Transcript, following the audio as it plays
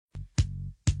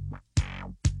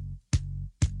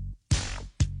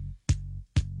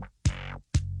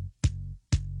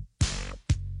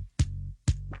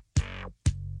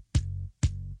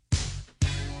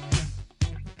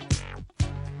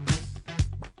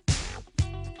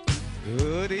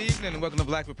Good evening and welcome to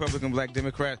Black Republican, Black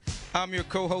Democrat. I'm your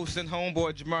co-host and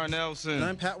homeboy, Jamar Nelson. And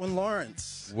I'm Patwin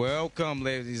Lawrence. Welcome,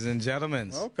 ladies and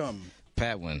gentlemen. Welcome.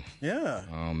 Patwin. Yeah.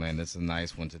 Oh, man, it's a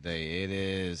nice one today. It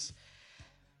is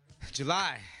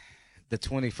July the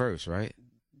 21st, right?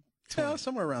 Yeah,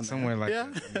 somewhere around there. Somewhere like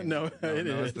yeah. that. No, it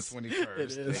is. It's the 21st. It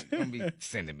is. They're going to be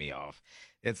sending me off.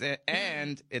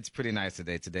 And it's pretty nice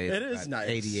today. Today it is nice.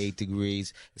 88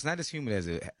 degrees. It's not as humid as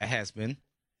it has been.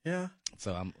 Yeah.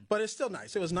 But it's still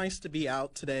nice. It was nice to be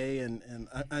out today, and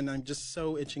I'm just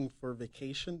so itching for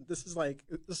vacation.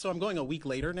 So I'm going a week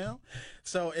later now,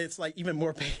 so it's like even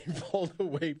more painful to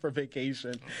wait for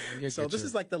vacation. So this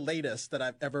is like the latest that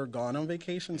I've ever gone on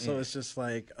vacation. So it's just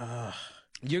like,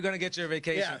 You're going to get your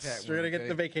vacation, yes, Pat, we're going to get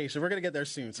the vacation. We're going to get there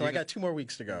soon. So I got 2 more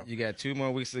weeks to go. You got 2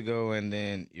 more weeks to go, and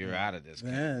then you're out of this.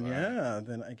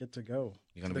 Then I get to go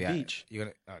you're gonna to be the beach. You're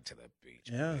going to to the beach.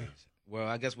 Yeah. Please. Well,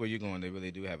 I guess where you're going, they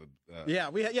really do have a.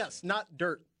 Yes, not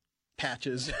dirt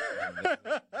patches.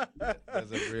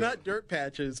 Real... Not dirt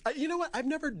patches. You know what? I've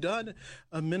never done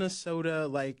a Minnesota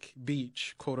like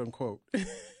beach, quote unquote.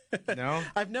 No,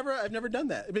 I've never done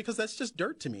that because that's just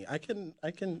dirt to me. I can,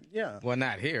 yeah. Well,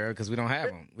 not here because we don't have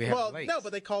them. We have lakes. No,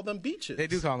 but they call them beaches. They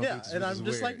do call them beaches, and I'm just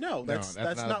weird. like, no, that's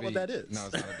not what that is. No,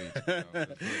 it's not a beach. No,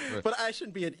 but I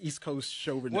shouldn't be an East Coast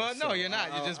chauvinist. Well, no, you're not.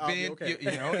 You're just being, okay.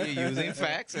 You're using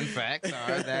facts, and facts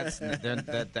are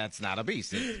that's not a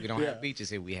beach. We don't have beaches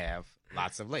here. We have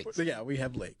lots of lakes. Yeah, we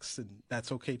have lakes, and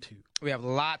that's okay too. We have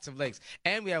lots of lakes,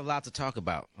 and we have lots to talk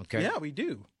about. Okay. Yeah, we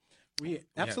do. We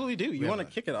absolutely do. You want to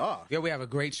kick it off? Yeah, we have a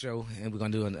great show, and we're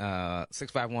going to do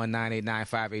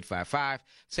 651-989-5855,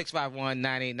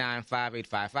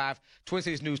 651-989-5855, Twin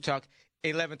Cities News Talk,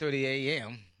 11:30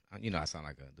 a.m. Do I sound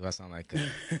like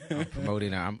I'm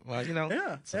promoting? Yeah. You got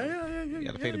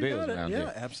to pay the bills around here.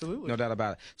 there. Yeah, absolutely. No doubt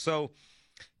about it. So,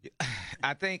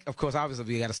 I think, of course, obviously,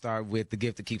 we got to start with the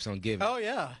gift that keeps on giving. Oh,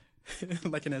 yeah.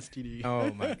 Like an STD.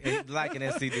 Oh my! Like an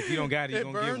STD. If you don't got it, you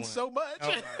don't get one. It burns so much. Oh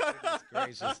my goodness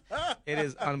gracious! It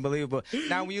is unbelievable.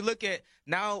 Now, when you look at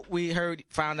we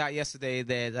found out yesterday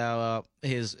that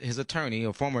his attorney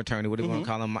or former attorney, what do you want to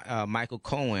call him, Michael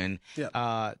Cohen,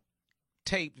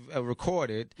 taped,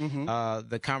 recorded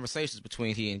the conversations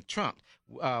between he and Trump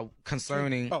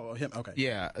concerning. Oh, him. Okay.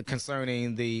 Yeah,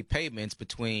 concerning the payments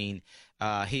between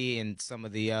he and some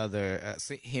of the other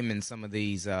him and some of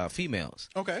these females.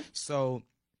 Okay. So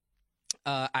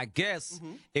I guess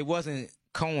it wasn't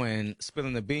Cohen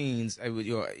spilling the beans.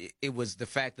 It was the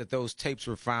fact that those tapes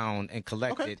were found and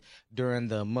collected during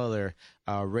the Mueller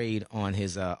raid on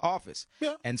his office.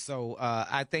 Yeah. And so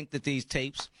I think that these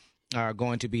tapes are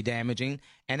going to be damaging.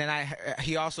 And then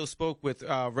he also spoke with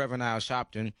Reverend Al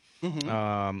Sharpton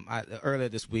earlier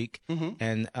this week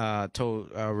and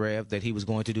told Rev that he was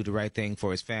going to do the right thing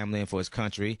for his family and for his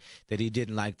country, that he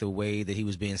didn't like the way that he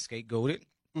was being scapegoated,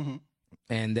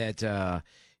 and that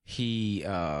he...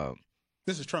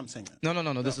 This is Trump saying that. No.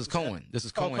 This is Cohen. This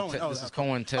is Cohen. This is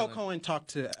Cohen telling. Cohen talked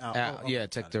to Al.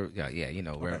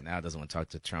 Reverend Al doesn't want to talk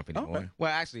to Trump anymore. Okay.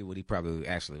 Well, actually, he probably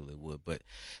would. But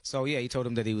so he told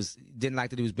him that he didn't like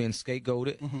that he was being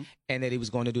scapegoated, and that he was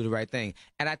going to do the right thing.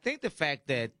 And I think the fact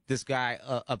that this guy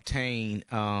obtained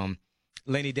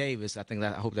Lenny Davis, I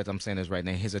hope that I'm saying this right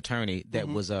now, his attorney, that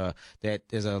was that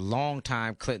is a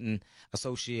longtime Clinton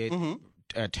associate.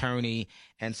 Attorney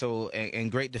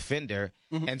and great defender,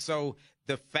 and so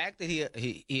the fact that he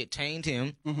obtained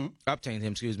him, and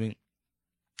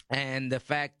the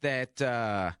fact that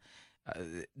that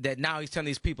now he's telling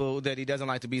these people that he doesn't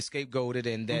like to be scapegoated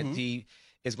and that he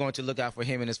is going to look out for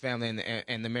him and his family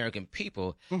and the American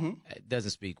people,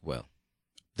 doesn't speak well,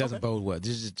 doesn't bode well.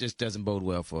 This just doesn't bode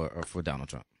well for Donald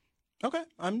Trump. Okay,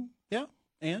 I'm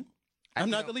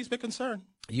not the least bit concerned.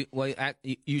 You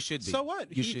should be. So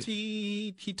what?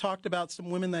 He talked about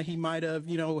some women that he might have,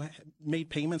 made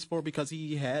payments for because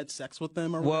he had sex with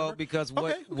them or whatever. Well, because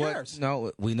who cares?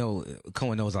 No, we know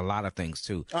Cohen knows a lot of things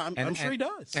too. I'm sure he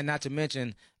does. And not to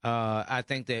mention, I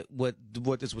think that what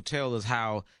this would tell is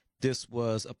how this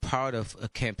was a part of a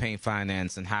campaign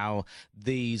finance and how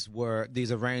these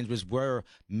arrangements were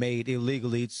made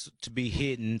illegally to be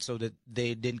hidden so that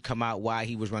they didn't come out why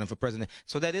he was running for president.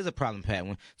 So that is a problem,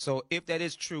 Patwin. So if that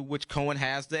is true, which Cohen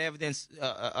has the evidence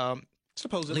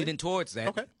supposedly leading towards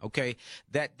that,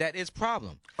 that is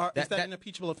problem. Is that an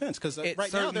impeachable offense? Because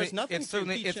right now there's nothing to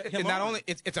impeach him on.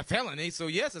 It's a felony, so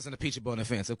yes, it's an impeachable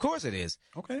offense. Of course it is.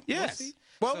 Okay. Yes.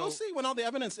 We'll see when all the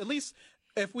evidence, at least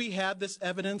if we have this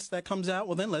evidence that comes out,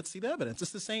 well, then let's see the evidence.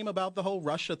 It's the same about the whole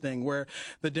Russia thing where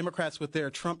the Democrats with their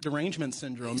Trump derangement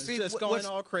syndrome is just going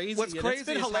all crazy. What's crazy it's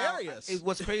been hilarious.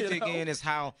 What's crazy again is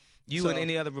how you and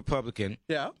any other Republican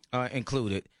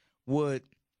included would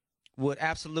would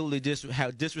absolutely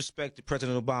have disrespected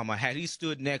President Obama had he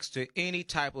stood next to any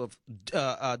type of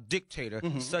dictator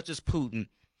such as Putin,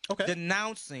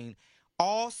 denouncing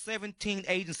all 17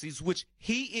 agencies, which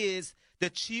he is the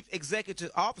chief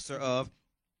executive officer of,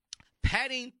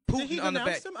 patting Putin on the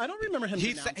back. I don't remember him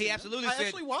denouncing He absolutely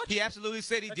said. He absolutely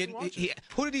said he didn't.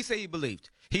 Who did he say he believed?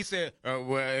 He said.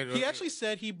 He actually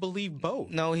said he believed both.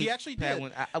 No, he actually did.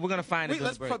 We're gonna find it. We'll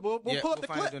pull up the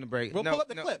clip. We'll pull up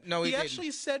the clip. No, he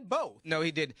actually said both. No,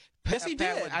 he didn't. Yes, he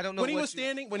did. I don't know when he was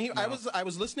standing. I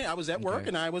was listening. I was at work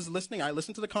and I was listening. I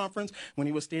listened to the conference when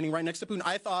he was standing right next to Putin.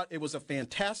 I thought it was a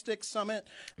fantastic summit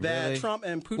that Trump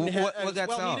and Putin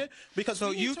had needed. Because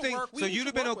so you'd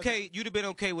have been okay. You'd have been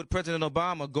okay with President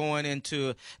Obama going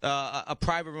into a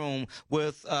private room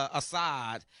with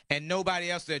Assad and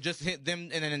nobody else there, just hit them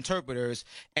and an interpreters,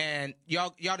 and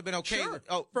y'all have been okay. Sure. With,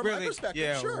 oh, from really? my perspective,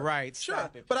 yeah, sure. Right. Sure.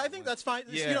 But I think that's fine.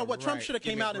 Yeah, you know what Trump should have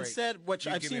came out and said, which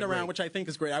I've seen around, which I think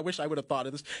is great. I wish I would have thought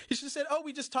of this. He should have said, "Oh,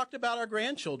 we just talked about our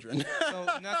grandchildren." So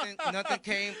nothing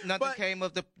came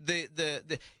of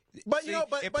the. But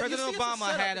if President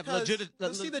Obama had a legit,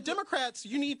 the Democrats,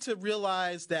 you need to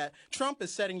realize that Trump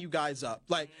is setting you guys up.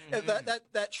 Like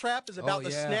that trap is about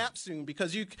to snap soon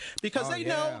because they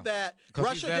know that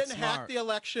Russia didn't hack the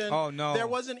election. Oh no, there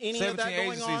wasn't any of that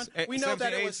going on. We know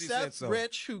that it was Seth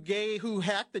Rich who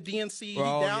hacked the DNC. He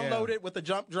downloaded with a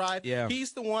jump drive. Yeah.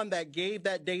 He's the one that gave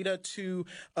that data to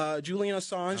Julian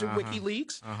Assange and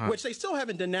WikiLeaks, which they still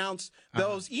haven't denounced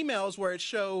those emails where it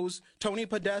shows Tony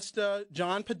Podesta,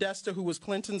 John Podesta, who was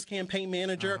Clinton's campaign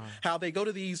manager, how they go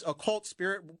to these occult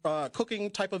spirit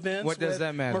cooking type events. What does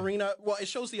that matter? Marina, well, it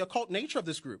shows the occult nature of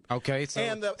this group. Okay, so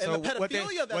and the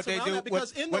pedophilia that's around that,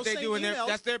 because in those same emails,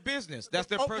 that's their business. That's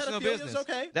their personal business.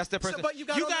 Okay. That's their personal. But you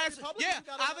guys,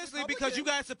 obviously because you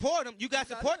guys support them, you guys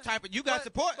support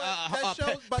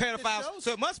pedophiles.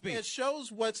 So it must be. It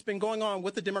shows what's been going on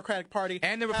with the Democratic Party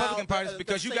and the Republican Party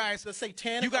because you guys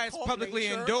publicly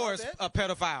endorse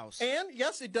pedophiles. And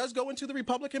yes, it does go into the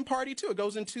Republican Party too. It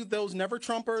goes into those never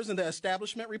Trumpers and the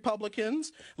establishment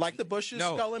Republicans like the Bushes,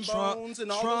 Skull and Bones, and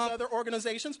all those other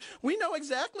organizations. We know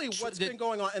exactly what's been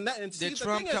going on. Did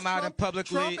Trump come out and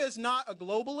publicly? Trump is not a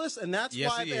globalist, and that's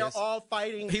why they are all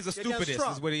fighting. He's a stupidist,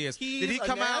 Trump. is what he is. Did he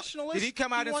come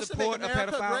out and support a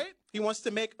pedophile? Great. He wants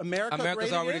to make America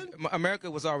great again.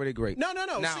 America was already great. No.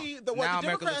 See, what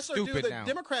the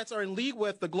Democrats are in league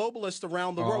with the globalists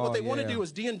around the world. What they want to do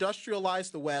is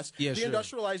deindustrialize the West,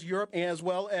 deindustrialize Europe, as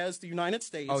well as the United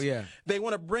States. Oh, yeah. They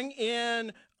want to bring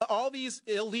in all these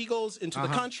illegals into the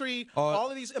country, all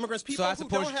of these immigrants, people who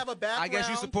don't have a background. I guess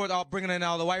you support bringing in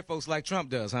all the white folks like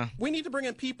Trump does, huh? We need to bring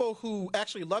in people who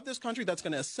actually love this country, that's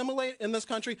going to assimilate in this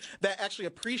country, that actually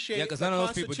appreciate the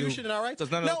Constitution and our rights.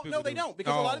 No, they don't,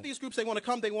 because a lot of these groups, they want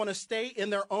to stay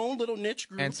in their own little niche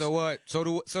groups. And so what?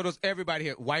 So does everybody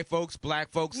here. White folks,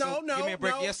 black folks. No. Give me a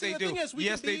break. Yes, See, they do. Thing is, we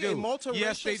yes, can they be do. a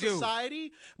multiracial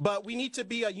society, but we need to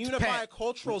be a unified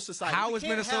cultural society. How is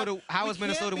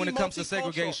Minnesota when it comes to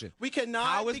segregation? We cannot.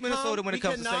 How is Minnesota when it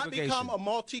comes to segregation? We cannot become a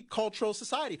multicultural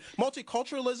society.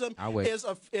 Multiculturalism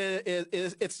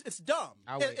it's dumb.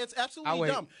 It's absolutely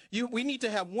dumb. We need to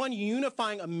have one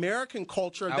unifying American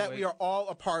culture that we are all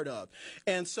a part of.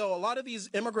 And so a lot of these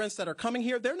immigrants that are coming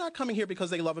here, they're not coming here because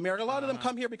they love America. A lot of them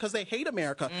come here because they hate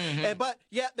America. But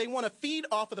yet they want to feed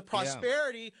off of the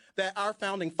prosperity that our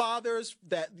founding fathers,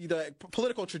 that the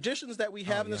political traditions that we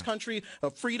have in this country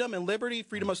of freedom and liberty,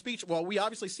 freedom of speech. Well, we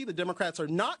obviously see the Democrats are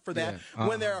not for that.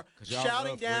 When they're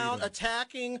shouting down,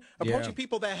 attacking, approaching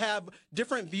people that have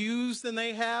different views than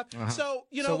they have. So,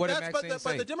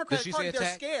 but the Democratic Party,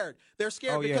 they're scared. They're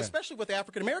scared because, especially with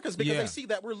African Americans, because they see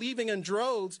that we're leaving in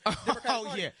droves.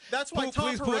 That's why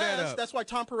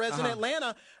Tom Perez in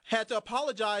Atlanta had to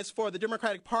apologize for the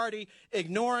Democratic Party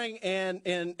ignoring and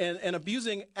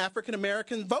abusing African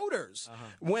American voters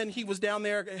when he was down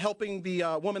there helping the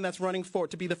woman that's running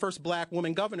to be the first black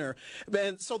woman governor.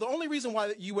 And so the only reason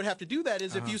why you would have to do that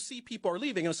is if you see people are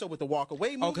leaving. And so with the walk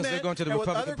away movement, because they're going to the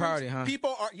Republican Party, huh?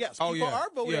 People are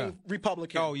voting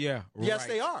Republican. Oh yeah, right. Yes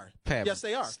they are. Pat, yes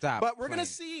they are. Stop. But we're going to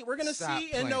see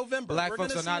in November. Black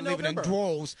folks are not living in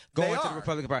droves going to the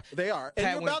Republican Party. They are,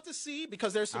 and you're about to see,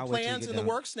 because there's some plans in the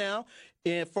works now.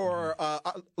 And for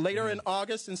later in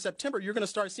August and September, you're going to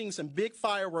start seeing some big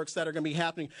fireworks that are going to be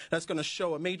happening. That's going to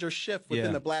show a major shift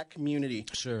within the black community.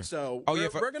 Sure. So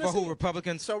we're going to see.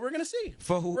 Republicans. So we're going to see.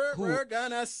 For who? We're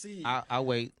going to see. I'll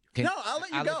wait. No, I'll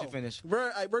let you go. Let you finish.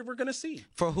 We're going to see.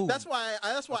 For who? That's why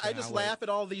I just laugh at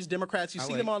all these Democrats. You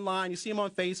see them online, you see them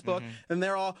on Facebook, and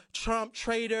they're all Trump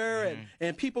traitor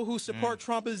and people who support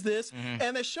Trump is this.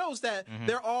 And it shows that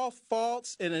they're all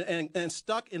false and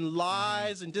stuck in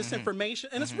lies and disinformation.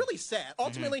 And it's really sad.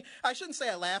 Ultimately, I shouldn't say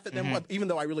I laugh at them, even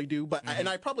though I really do, but and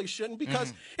I probably shouldn't,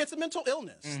 because it's a mental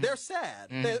illness. They're sad.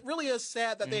 It really is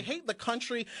sad that they hate the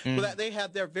country, that they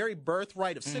have their very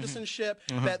birthright of citizenship,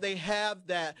 that they have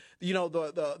that, you know,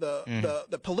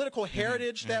 the political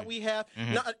heritage that we have,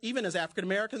 not even as African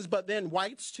Americans, but then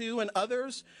whites too and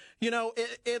others. You know,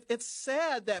 it's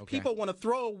sad that people want to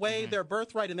throw away their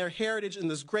birthright and their heritage in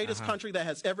this greatest country that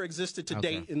has ever existed to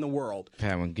date in the world.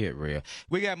 Patwin, get real.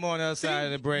 We got more on the other side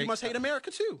of the break. You must hate America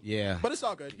too. Yeah. But it's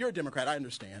all good. You're a Democrat. I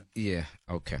understand. Yeah.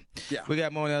 Okay. Yeah. We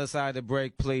got more on the other side of the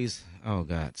break. Please. Oh,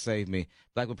 God. Save me.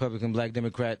 Black Republican, Black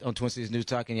Democrat on Twin Cities News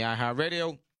Talk and Yahoo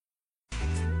Radio.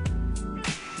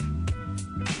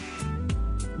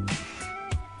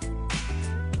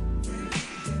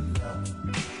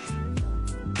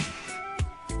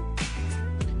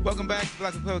 Welcome back to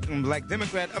Black Republican, Black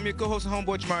Democrat. I'm your co-host and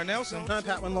homeboy, Jamar Nelson. I'm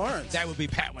Patwin Lawrence. That would be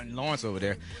Patwin Lawrence over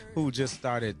there, who just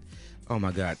started, oh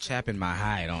my God, chapping my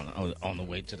hide on the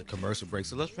way to the commercial break.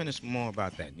 So let's finish more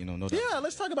about that. You know, no doubt. Yeah,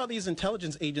 let's talk about these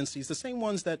intelligence agencies, the same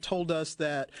ones that told us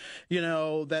that, you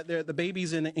know, that they're the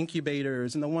babies in the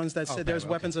incubators, and the ones that said there's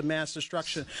weapons of mass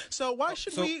destruction. So why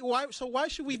should why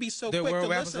should we be so quick to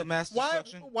listen?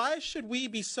 Why should we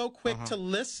be so quick to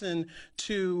listen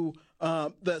to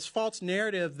this false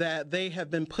narrative that they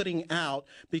have been putting out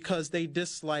because they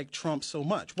dislike Trump so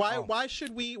much? Why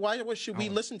should we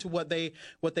listen to what they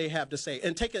have to say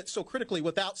and take it so critically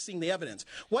without seeing the evidence?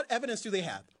 What evidence do they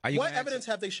have? What evidence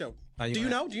have they shown? Do you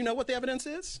know? Do you know what the evidence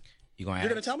is? You're going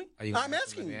to tell me? I'm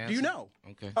asking you. Do you know?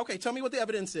 Okay. Okay, tell me what the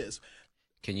evidence is.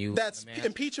 Can you? That's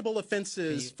impeachable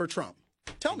offenses for Trump.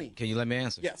 Tell me. Can you let me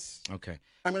answer? Yes. Okay.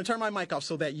 I'm going to turn my mic off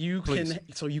so that you can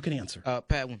answer.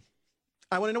 Patwin,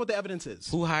 I want to know what the evidence is.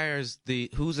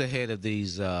 Who's the head of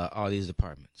these all these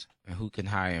departments, and who can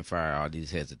hire and fire all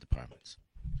these heads of departments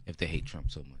if they hate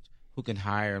Trump so much? Who can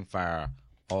hire and fire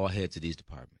all heads of these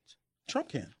departments? Trump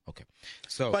can. Okay.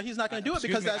 So, but he's not going to do it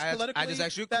because that's politically. I just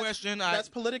asked you a question. That's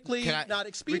politically not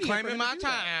expedient. Reclaiming my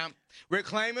time.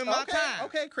 Reclaiming my time.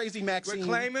 Okay, crazy Maxine.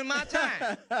 Reclaiming my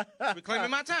time.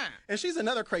 Reclaiming my time. And she's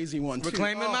another crazy one too.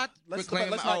 Reclaiming my. Let's not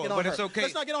get on her. It's okay.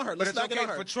 Let's not get on her. Let's not get on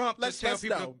her. For Trump to tell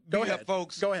people to beat up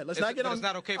folks. Go ahead. Let's not get on. It's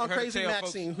not okay for her crazy to tell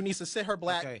Maxine folks. Who needs to sit her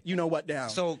black. You know what down.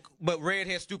 So, but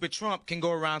redhead stupid Trump can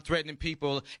go around threatening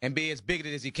people and be as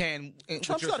bigoted as he can.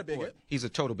 Trump's not a bigot. He's a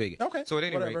total bigot. Okay. So at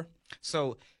any rate,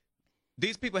 so.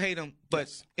 These people hate him,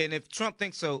 but and if Trump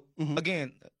thinks so,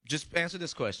 again, just answer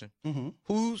this question: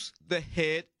 who's the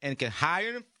head and can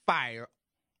hire and fire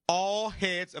all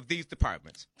heads of these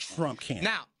departments? Trump can.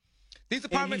 Now, these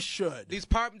departments should. These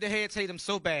department heads hate him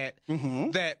so bad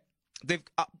that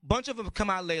a bunch of them have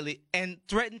come out lately and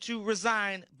threatened to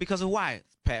resign because of why.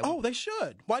 Pat? Oh, they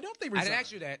should. Why don't they resign? I didn't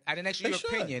ask you that. I didn't ask you your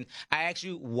opinion. I asked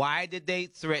you why did they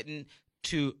threaten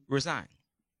to resign?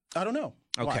 I don't know.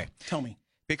 Okay, why? Tell me.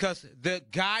 Because the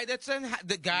guy that's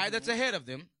ahead of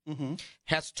them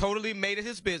has totally made it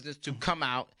his business to come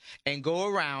out and go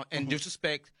around and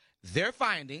disrespect their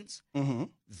findings,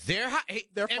 their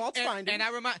false findings. And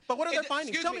I remind. But what are their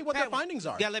findings? Tell me what their findings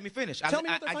are. Yeah, let me finish. Tell me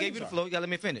what their I gave you the flow. Yeah, let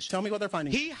me finish. Tell me what their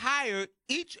findings. He hired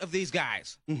each of these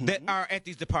guys that are at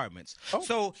these departments. Oh,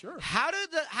 so sure. How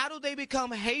do they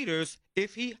become haters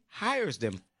if he hires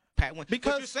them?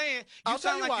 Because what you're saying, you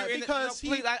sound like you're in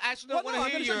please, I actually don't want to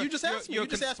hear your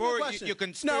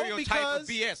conspiratorial type of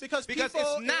BS. Because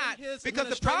it's not. Because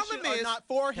the problem is not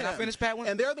for him. Can I finish, Patwin?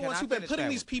 And they're the ones who've been putting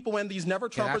these people in, these never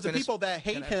Trumpers, the people that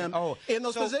hate him in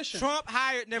those positions. Trump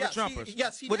hired never Trumpers.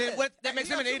 Yes, he did. That makes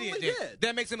him an idiot.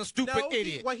 That makes him a stupid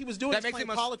idiot. What he was doing was playing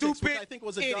politics, which I think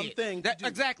was a dumb thing to do.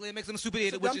 Exactly. It makes him a stupid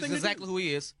idiot, which is exactly who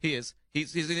he is. He's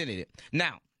an idiot.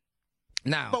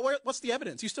 Now, but what's the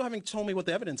evidence? You still haven't told me what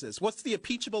the evidence is. What's the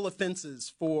impeachable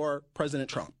offenses for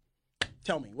President Trump?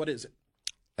 Tell me, what is it?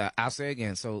 I'll say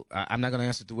again. So I'm not going to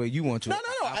answer it the way you want to. No.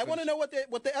 I want to know what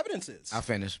the evidence is. I'll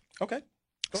finish. Okay.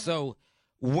 So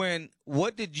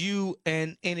what did you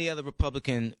and any other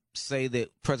Republican say that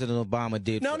President Obama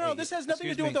did? No, this has nothing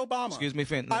to do with Obama. Excuse me,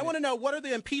 Finn. I want to know, what are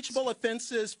the impeachable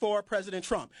offenses for President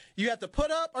Trump? You have to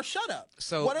put up or shut up.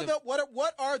 So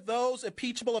what are those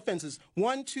impeachable offenses?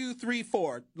 1, 2, 3,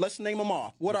 4. Let's name them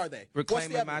off. What are they?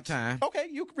 Reclaiming my time. Okay,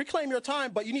 you reclaim your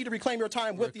time, but you need to reclaim your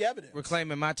time with the evidence.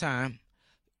 Reclaiming my time.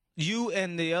 You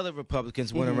and the other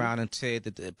Republicans went around and said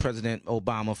that President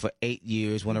Obama for 8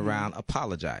 years went around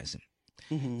apologizing.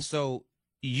 So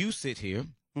you sit here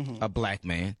a black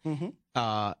man,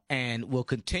 and will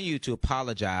continue to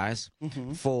apologize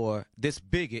for this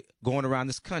bigot going around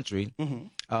this country,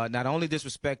 not only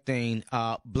disrespecting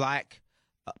black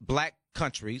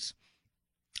countries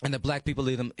and the black people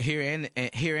lead them here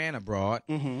and abroad,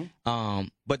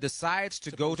 but decides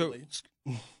to go to.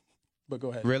 But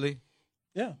go ahead. Really?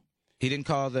 Yeah. He didn't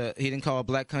call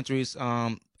black countries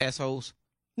assholes.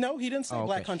 No, he didn't say Oh, okay.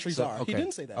 black countries So, are. okay. He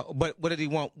didn't say that. But what did he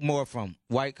want more from?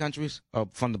 White countries or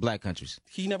from the black countries?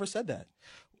 He never said that.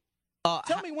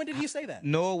 Tell me, when did he say that?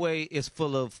 Norway is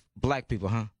full of black people,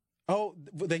 huh? Oh,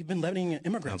 they've been letting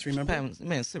immigrants, remember?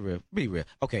 Man, sit real. Be real.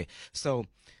 Okay, so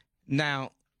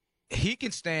now he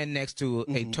can stand next to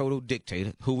a total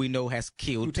dictator who we know has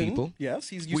killed people. Yes,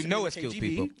 he's used We to know being has the killed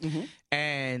KGB. people.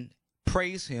 And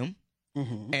praise him.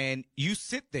 And you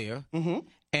sit there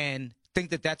and think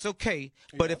that that's okay.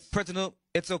 But if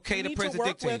it's okay to praise a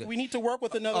dictator. We need to work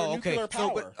with another nuclear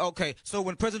power. So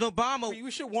when President Obama, we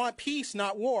should want peace,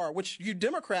 not war. Which you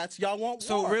Democrats, y'all want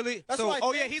so war. really, That's so why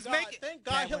thank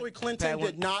God Pat, Hillary Clinton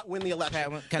did not win the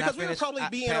election Can we would probably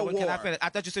be in a war. Can I finish? I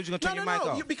thought you said you were going to turn your mic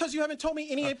off. Because you haven't told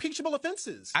me any impeachable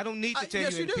offenses. I don't need to tell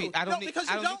yes, you. You do. I don't need, because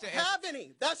I you don't don't have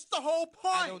any. That's the whole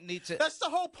point. I don't need to. That's the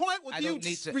whole point with you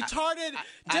retarded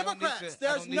Democrats.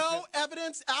 There's no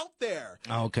evidence out there.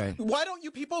 Okay. Why don't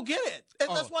you people get it?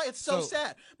 And that's why it's so sad.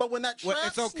 But when that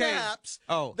trap snaps,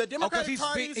 the Democratic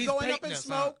Party is going up in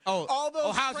smoke. All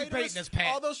those how's he baiting us,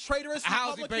 Pat? All those traitorous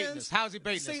Republicans. How's he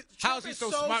baiting us? How's he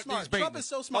so smart? Trump is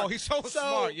so smart. Oh, he's so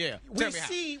smart. Yeah. We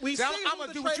see. I'm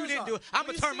gonna do what you didn't do. I'm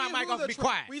gonna turn my mic off and be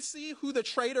quiet. We see who the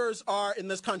traitors are in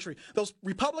this country. Those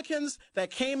Republicans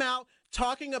that came out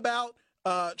talking about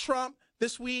Trump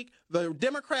this week, the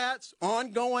Democrats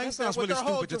ongoing. That sounds really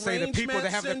stupid to say that people that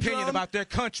have an opinion about their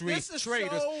country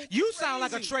traitors. So you sound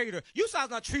like a traitor. You sound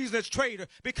like a treasonous traider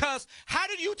because how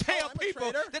did you tell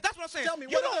people that? That's what I'm saying. Tell me,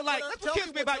 you don't like. That's what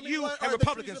kills me about you and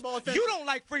Republicans. You don't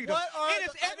like freedom.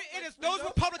 It is those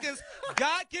Republicans'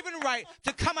 God-given right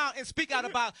to come out and speak out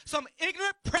about some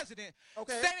ignorant president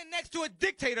standing next to a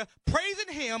dictator,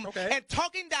 praising him and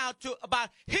talking down about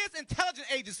his intelligence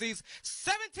agencies,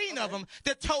 17 of them,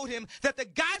 that told him that the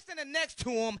guy standing next to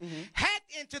him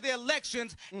hacked into the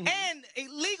elections and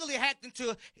illegally hacked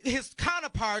into his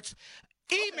counterparts'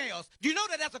 emails. Do you know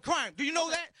that that's a crime? Do you know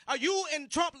that? Are you and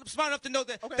Trump smart enough to know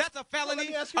that that's a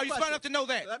felony? Are you smart enough to know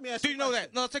that? Do you know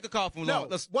that? No, let's take a call from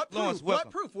Lawrence. What proof? What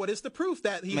proof? What is the proof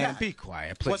that he Man, be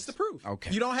quiet, please. What's the proof?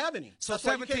 Okay. You don't have any. So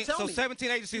 17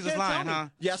 agencies is lying, huh?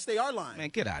 Yes, they are lying. Man,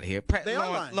 get out of here. They are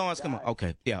lying. Lawrence, come on.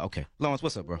 Okay. Yeah, okay. Lawrence,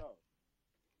 what's up, bro?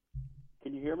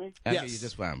 Can you hear me? I hear you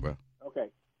just fine, bro. Okay.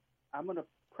 I'm going to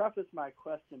preface my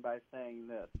question by saying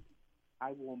this.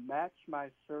 I will match my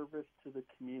service to the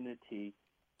community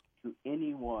to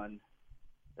anyone,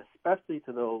 especially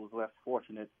to those less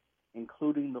fortunate,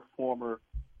 including the former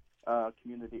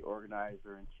community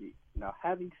organizer-in-chief. Now,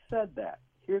 having said that,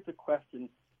 here's a question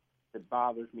that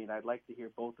bothers me, and I'd like to hear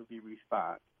both of you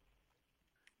respond.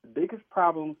 The biggest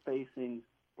problem facing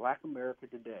Black America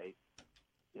today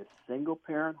is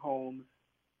single-parent homes,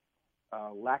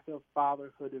 lack of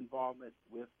fatherhood involvement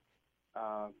with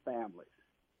families.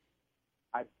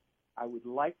 I would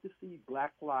like to see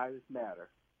Black Lives Matter,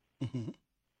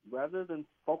 rather than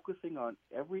focusing on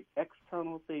every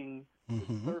external thing that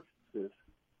surfaces, to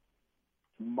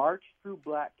march through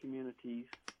Black communities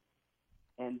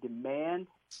and demand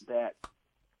that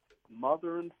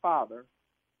mother and father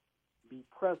be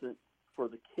present for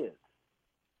the kids,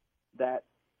 that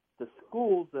the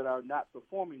schools that are not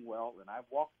performing well, and I've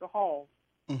walked the halls,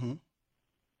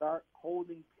 start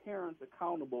holding parents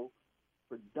accountable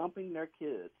for dumping their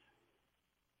kids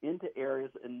into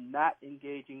areas and not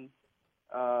engaging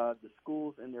the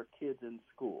schools and their kids in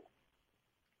school.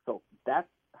 So that's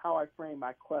how I frame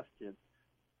my question.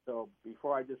 So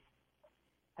before I just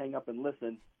hang up and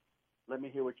listen, let me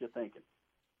hear what you're thinking.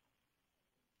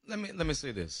 Let me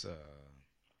say this.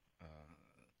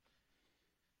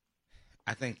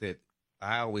 I think that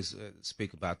I always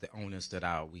speak about the onus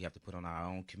that we have to put on our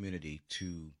own community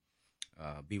to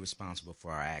be responsible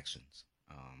for our actions.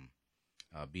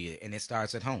 And it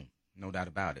starts at home, no doubt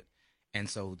about it. And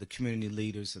so the community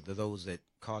leaders, those that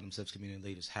call themselves community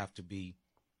leaders, have to be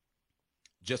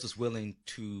just as willing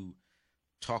to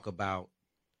talk about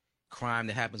crime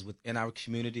that happens within our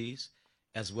communities,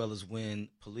 as well as when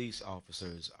police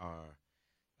officers are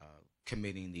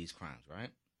committing these crimes, right?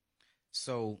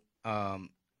 So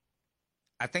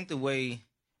I think the way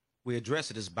we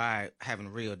address it is by having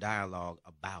real dialogue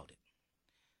about it.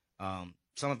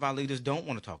 Some of our leaders don't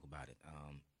want to talk about it.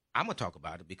 I'm going to talk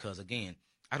about it because, again,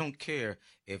 I don't care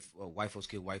if white folks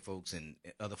kill white folks and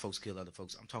other folks kill other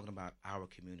folks. I'm talking about our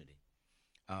community.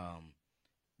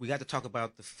 We got to talk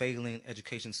about the failing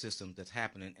education system that's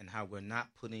happening and how we're not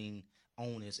putting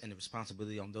onus and the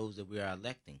responsibility on those that we are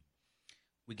electing.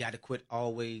 We got to quit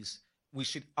always. We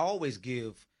should always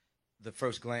give the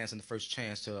first glance and the first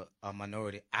chance to a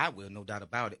minority. I will, no doubt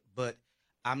about it. But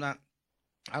I don't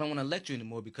want to elect you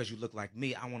anymore because you look like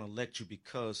me. I want to elect you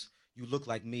because you look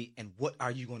like me. And what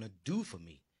are you going to do for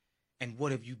me? And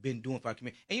what have you been doing for our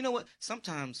community? And you know what?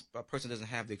 Sometimes a person doesn't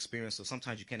have the experience, so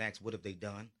sometimes you can't ask, what have they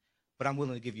done? But I'm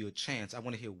willing to give you a chance. I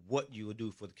want to hear what you will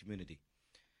do for the community.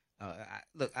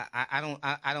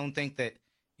 I don't think that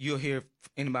you'll hear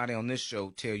anybody on this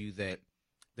show tell you that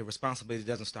the responsibility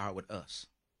doesn't start with us.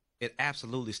 It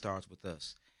absolutely starts with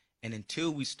us. And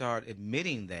until we start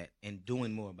admitting that and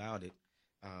doing more about it,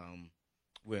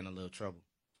 we're in a little trouble.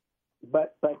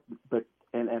 But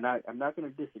I'm not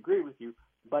going to disagree with you,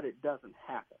 but it doesn't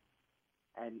happen.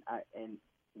 And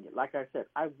like I said,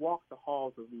 I walk the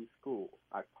halls of these schools.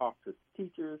 I talk to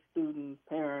teachers, students,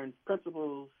 parents,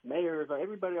 principals, mayors, or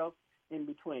everybody else in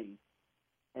between.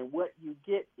 And what you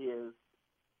get is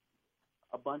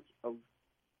a bunch of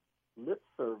lip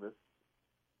service.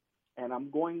 And I'm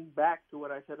going back to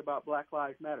what I said about Black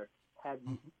Lives Matter. Have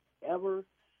you ever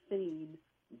seen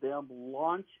them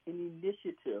launch an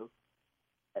initiative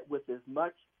with as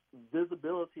much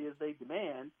visibility as they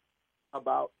demand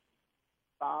about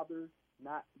fathers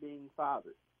not being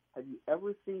fathers? Have you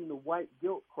ever seen the white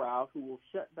guilt crowd who will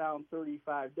shut down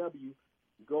 35W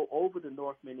go over to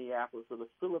North Minneapolis or the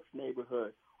Phillips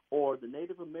neighborhood or the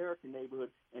Native American neighborhood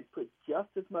and put just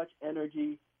as much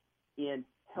energy in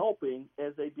helping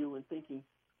as they do in thinking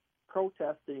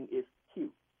protesting is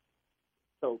cute?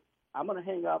 So I'm going to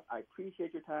hang up. I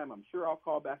appreciate your time. I'm sure I'll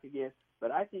call back again.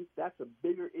 But I think that's a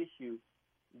bigger issue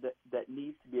that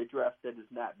needs to be addressed that is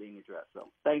not being addressed. So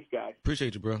thanks, guys.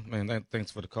 Appreciate you, bro. Man,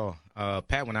 thanks for the call.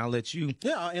 Pat, when I'll let you.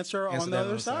 Yeah, I'll answer on the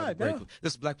other side. Yeah.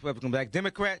 This is Black Republican Black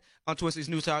Democrat on Twin Cities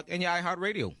News Talk and your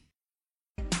iHeartRadio.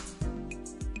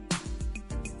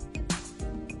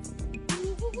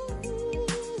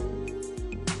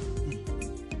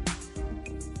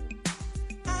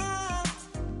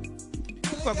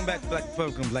 Welcome back to Black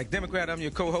Republican Black Democrat. I'm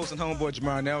your co-host and homeboy,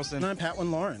 Jamar Nelson. And I'm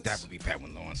Patwin Lawrence. That would be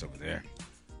Patwin Lawrence over there.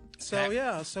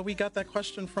 So we got that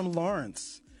question from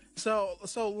Lawrence. So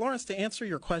Lawrence, to answer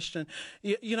your question,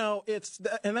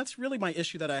 and that's really my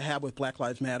issue that I have with Black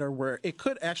Lives Matter, where it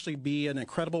could actually be an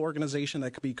incredible organization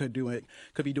that could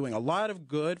be doing a lot of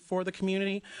good for the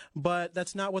community, but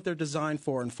that's not what they're designed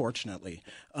for, unfortunately.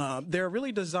 They're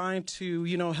really designed to,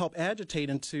 help agitate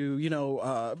and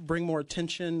to, bring more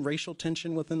tension, racial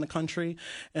tension within the country,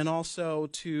 and also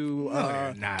to,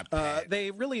 they're not bad.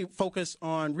 They really focus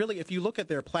on, if you look at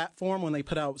their platform when they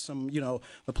put out some,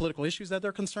 the political issues that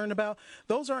they're concerned about,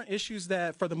 those aren't issues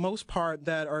that, for the most part,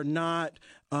 that are not,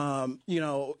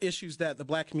 issues that the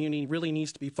black community really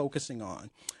needs to be focusing on.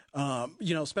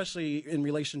 Especially in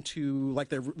relation to like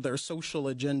their social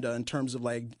agenda in terms of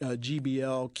like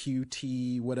GBL,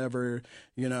 QT, whatever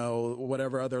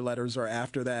other letters are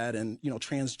after that, and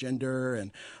transgender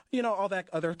and all that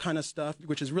other kind of stuff,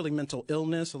 which is really mental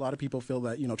illness. A lot of people feel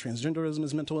that transgenderism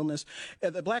is mental illness.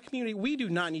 The black community, we do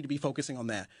not need to be focusing on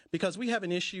that because we have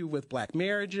an issue with black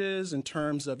marriages in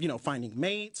terms of finding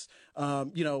mates.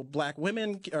 Black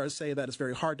women say that it's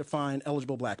very hard to find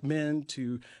eligible black men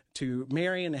to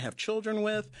marry and to have children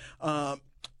with,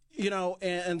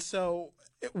 and so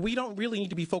we don't really need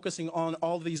to be focusing on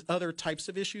all these other types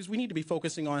of issues. We need to be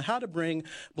focusing on how to bring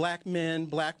black men,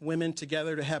 black women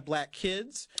together to have black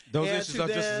kids. Those issues are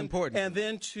just as important. And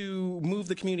then to move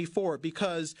the community forward,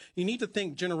 because you need to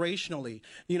think generationally.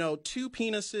 Two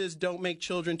penises don't make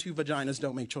children, two vaginas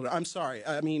don't make children. I'm sorry.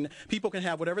 I mean, people can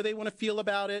have whatever they want to feel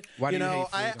about it. Why do you hate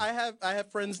freedom? I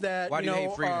have friends that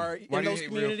are in those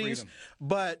communities,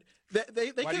 but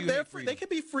they can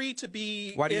be free to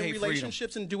be in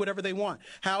relationships and do whatever they want.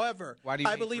 However,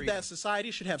 I believe that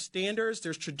society should have standards.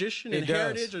 There's tradition and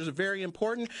heritage. Those are very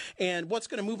important. And what's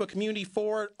going to move a community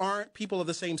forward aren't people of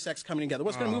the same sex coming together.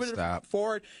 What's going to move it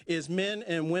forward is men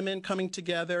and women coming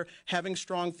together, having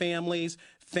strong families,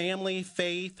 family,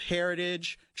 faith,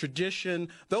 heritage, tradition.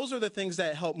 Those are the things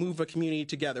that help move a community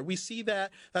together. We see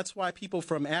that. That's why people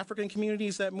from African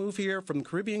communities that move here, from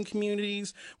Caribbean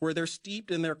communities, where they're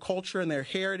steeped in their culture and their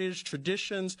heritage,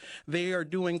 traditions, they are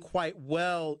doing quite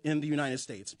well in the United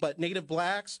States. But Native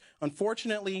blacks,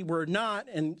 unfortunately, we're not,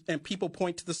 and people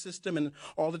point to the system and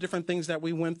all the different things that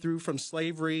we went through, from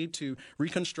slavery to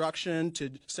Reconstruction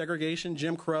to segregation,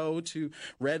 Jim Crow to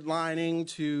redlining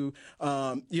to,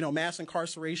 mass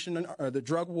incarceration, or the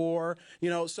drug war,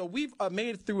 so we've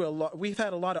made it through a lot. We've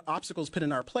had a lot of obstacles put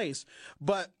in our place,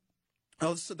 but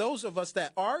So those of us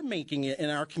that are making it in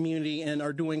our community and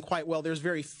are doing quite well, there's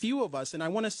very few of us. And I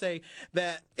want to say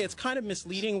that it's kind of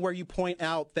misleading where you point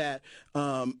out that,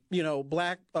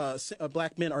 black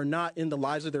men are not in the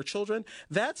lives of their children.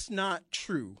 That's not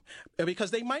true,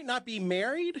 because they might not be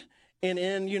married and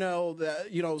in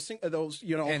those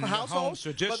in households,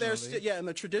 but they're in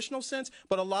the traditional sense.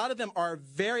 But a lot of them are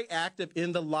very active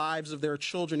in the lives of their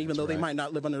children, even though they might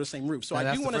not live under the same roof. So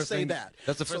I do want to say that.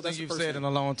 That's the first thing you've said in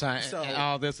a long time. So, and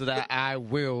all this that I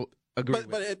will agree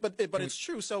with. But it's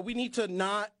true. So we need to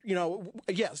not,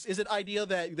 yes, is it ideal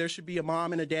that there should be a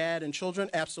mom and a dad and children?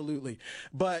 Absolutely.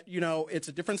 But, it's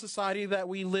a different society that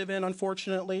we live in,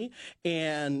 unfortunately.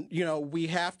 And, we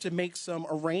have to make some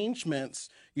arrangements,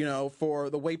 for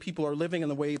the way people are living and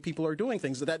the way people are doing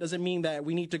things. That doesn't mean that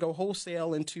we need to go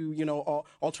wholesale into,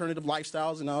 alternative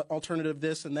lifestyles and alternative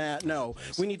this and that. No,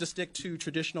 we need to stick to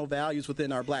traditional values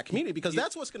within our black community, because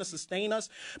that's what's going to sustain us.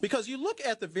 Because you look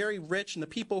at the very rich and the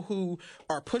people who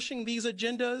are pushing these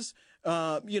agendas,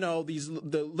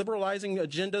 the liberalizing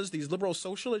agendas, these liberal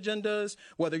social agendas,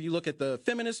 whether you look at the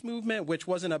feminist movement, which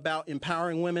wasn't about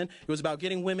empowering women, it was about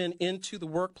getting women into the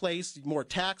workplace, more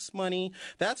tax money.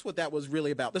 That's what that was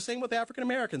really about. The same with African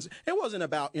Americans. It wasn't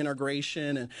about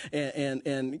integration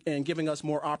and giving us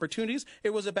more opportunities.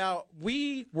 It was about,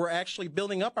 we were actually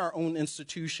building up our own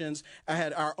institutions. I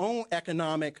had our own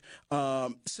economic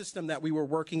system that we were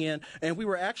working in, and we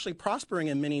were actually prospering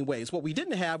in many ways. What we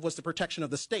didn't have was the protection of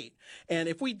the state. And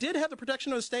if we did have the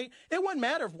protection of the state, it wouldn't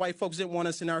matter if white folks didn't want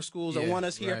us in our schools or want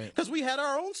us here, because we had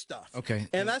our own stuff. Okay.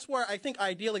 And that's where I think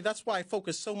ideally, that's why I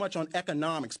focus so much on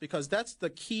economics, because that's the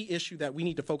key issue that we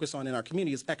need to focus on in our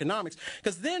community is economics,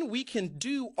 because then we can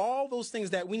do all those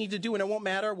things that we need to do, and it won't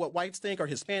matter what whites think or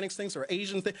Hispanics think or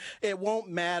Asians think. It won't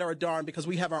matter a darn, because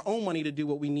we have our own money to do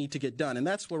what we need to get done, and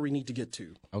that's where we need to get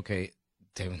to. Okay.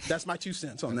 David. That's my 2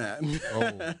 cents on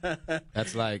that.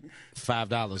 That's like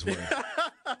 $5 worth.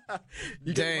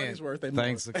 You get money's worth.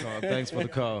 Thanks for the call. Thanks for the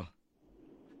call.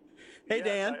 Hey,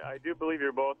 Dan. I do believe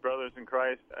you're both brothers in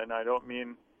Christ, and I don't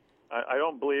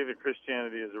believe that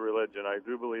Christianity is a religion. I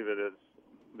do believe it is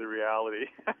the reality.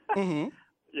 Mm-hmm.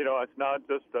 It's not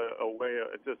just a way.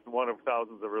 It's just one of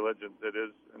thousands of religions. It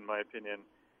is, in my opinion,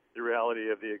 the reality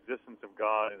of the existence of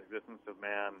God and the existence of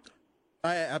man.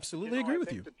 I absolutely agree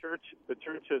with you. The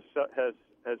church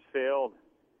has failed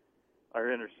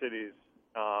our inner cities.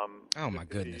 Oh my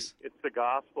goodness! It's the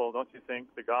gospel, don't you think?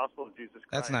 The gospel of Jesus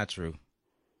Christ. That's not true.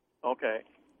 Okay.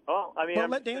 Well,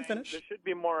 let Dan finish. There should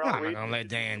be more I'm outreach. not gonna let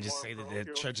Dan just say that the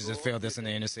churches have failed us in the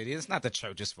inner city. It's not the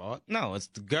church's fault. No, it's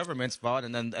the government's fault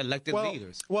and then elected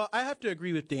leaders. Well, I have to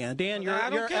agree with Dan. Dan, I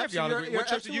don't care if y'all agree. What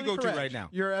church do you go to right now?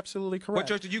 You're absolutely correct. What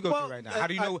church do you go to right now? How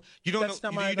do you know? Do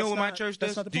you know what my church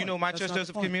does? Do you know what my church does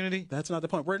for the community? That's not the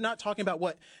point. We're not talking about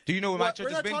what. Do you know what my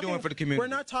church has been doing for the community?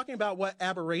 We're not talking about what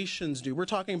aberrations do. We're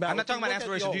talking about. I'm not talking about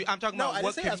aspirations. I'm talking about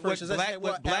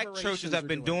what black churches have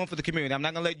been doing for the community. I'm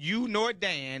not gonna let you nor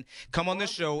Dan come on the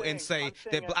show and say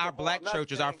that our black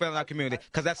churches are failing our community,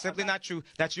 because that's simply not true.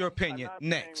 That's your opinion. I'm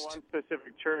not saying one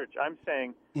specific church. I'm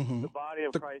saying the body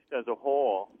of Christ as a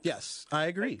whole. Yes, I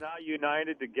agree. Is now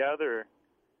united together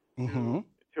to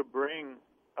bring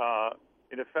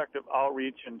an effective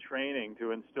outreach and training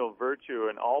to instill virtue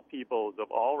in all peoples of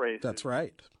all races. That's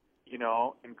right.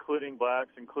 Including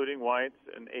blacks, including whites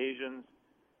and Asians,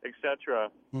 etc.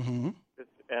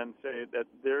 And say that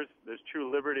there's true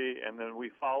liberty, and then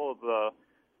we follow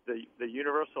the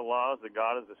universal laws that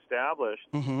God has established.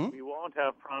 We won't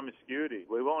have promiscuity.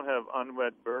 We won't have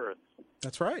unwed births.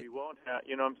 That's right. We won't have,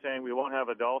 we won't have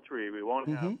adultery. We won't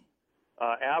have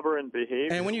aberrant behavior.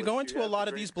 And when you go into a lot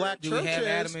of these black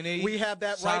churches, we have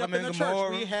that right up in the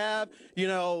church. We have,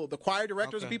 the choir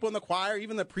directors and people in the choir,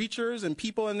 even the preachers and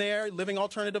people in there living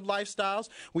alternative lifestyles.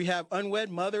 We have unwed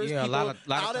mothers, people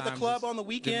out at the club on the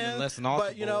weekend,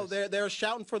 but they're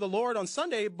shouting for the Lord on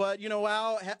Sunday, but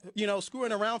out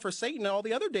screwing around for Satan all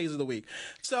the other days of the week.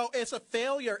 So it's a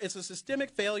failure. It's a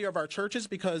systemic failure of our churches,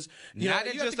 because not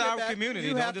in just our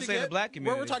community. Don't just say the black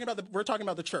community. We're talking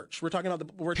about the church. We're talking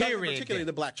about particularly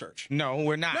the black church. No,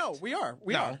 we're not. No, we are.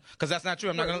 We are. Because that's not true.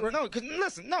 I'm not going to. No, because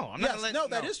listen, no, I'm not going to let. No,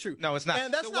 that is true. No, it's not.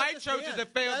 And that's the white churches have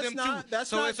failed them too.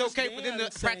 So it's okay for them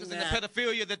to practice the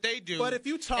pedophilia that they do. But if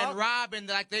you talk and robbing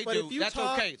like they do, that's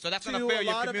okay. So that's not a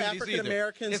failure of communities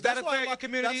either. Is that a failure of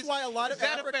communities? That's why a lot of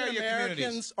African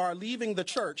Americans are leaving the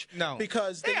church. No,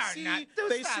 because they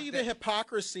see the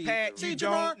hypocrisy. Pat, you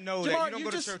don't know that. You don't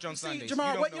go to church on Sundays.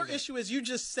 Jamar, what your issue is, you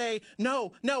just say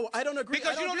no. I don't agree.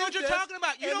 Because you don't know what you're talking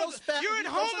about. fact. You're at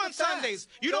home on Sundays.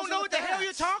 You don't know what the hell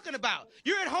you're talking about.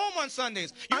 You're at home on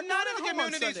Sundays. You're not in the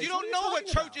communities. You don't know what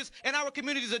churches in our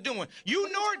communities are doing.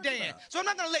 You nor Dan. So I'm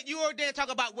not going to let you or Dan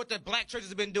talk about what the black churches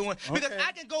have been doing, because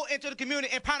I can go into the community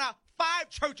and point out 5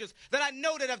 churches that I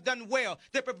know that have done well,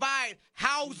 that provide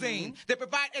housing, that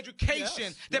provide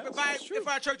education, that provide for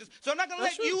our churches. So I'm not going to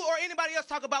let you or anybody else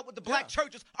talk about what the black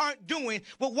churches aren't doing.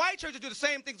 Well, white churches do the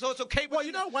same thing, so it's okay for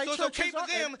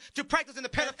them to practice in the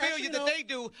pedophilia that they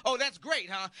do. Oh, that's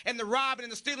great, huh? And the robbing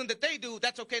and the stealing that they do,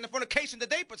 that's okay. And the fornication that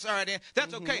they preside in,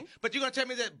 that's okay. But you're going to tell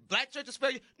me that black churches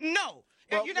fail you? No.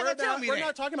 Well, you're not going to tell me that. We're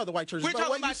not talking about the white churches. We're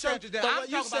talking about churches. I'm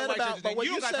talking about white churches. But what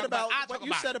you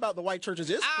said about the white churches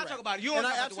is correct. I'll talk about it. You don't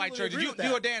talk about the white churches.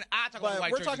 You or Dan, I talk about the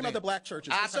white churches. We're talking about the black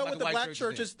churches. So with the black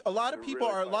churches, a lot of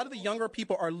the younger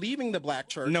people are leaving the black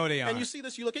church. No, they aren't. And you see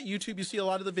this. You look at YouTube. You see a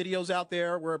lot of the videos out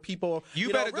there where people.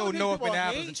 You better go north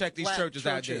Minneapolis and check these churches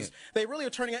out there. They really are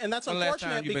turning it, and that's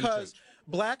unfortunate because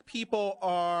black people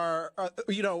are,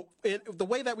 the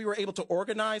way that we were able to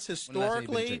organize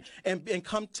historically and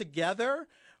come together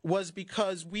was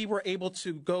because we were able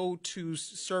to go to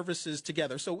services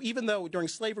together. So even though during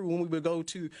slavery, when we would go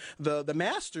to the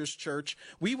master's church,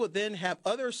 we would then have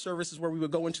other services where we would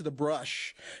go into the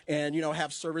brush and,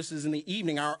 have services in the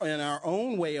evening in our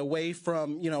own way away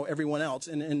from, everyone else.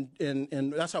 And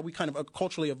that's how we kind of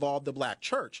culturally evolved the black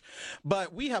church.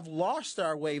 But we have lost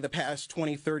our way the past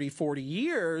 20, 30, 40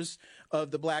 years of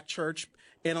the black church.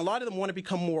 And a lot of them want to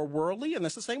become more worldly, and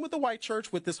that's the same with the white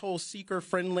church, with this whole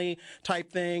seeker-friendly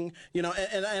type thing,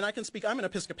 and I can speak. I'm an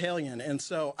Episcopalian, and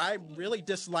so I really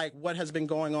dislike what has been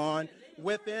going on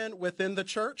within the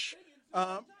church.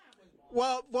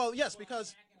 Well, yes,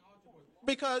 because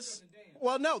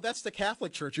no, that's the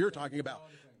Catholic Church you're talking about.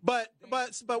 But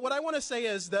what I want to say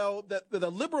is, though, that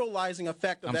the liberalizing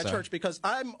effect of that church, because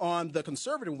I'm on the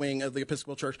conservative wing of the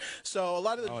Episcopal Church, so a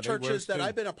lot of the churches that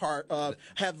I've been a part of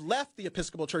have left the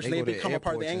Episcopal Church and they've become a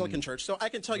part of the Anglican Church. So I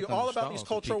can tell you all about these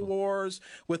cultural wars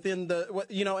within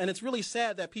and it's really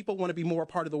sad that people want to be more a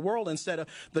part of the world instead of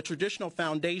the traditional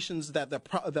foundations that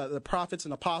the prophets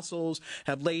and apostles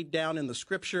have laid down in the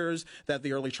scriptures, that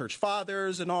the early church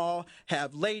fathers and all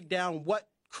have laid down what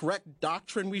correct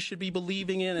doctrine we should be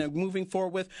believing in and moving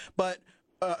forward with. But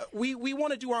we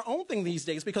want to do our own thing these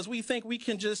days because we think we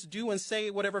can just do and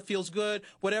say whatever feels good,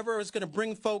 whatever is going to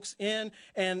bring folks in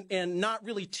and not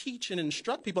really teach and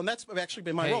instruct people. And that's actually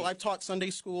been my role. I've taught Sunday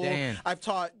school. I've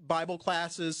taught Bible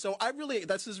classes. So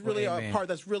this is really a part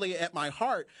that's really at my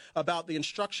heart about the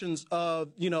instructions of,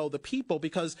 the people,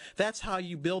 because that's how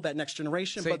you build that next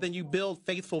generation. But then you build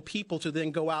faithful people to then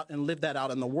go out and live that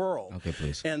out in the world. Okay,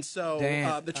 please. And so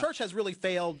the church has really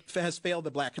failed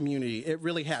the black community. It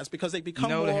really has, because they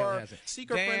become more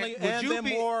seeker-friendly and then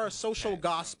more social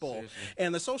gospel. Seriously.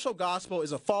 And the social gospel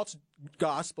is a false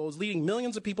gospel. It's leading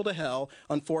millions of people to hell,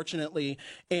 unfortunately.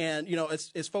 And,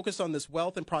 it's focused on this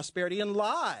wealth and prosperity and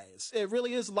lies. It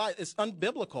really is lies. It's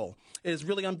unbiblical. It is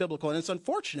really unbiblical. And it's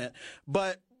unfortunate.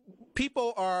 But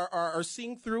people are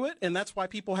seeing through it, and that's why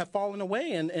people have fallen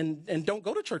away and don't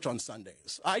go to church on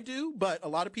Sundays. I do, but a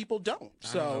lot of people don't.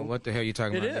 So I don't know what the hell you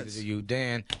talking about? Neither do you,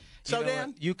 Dan. So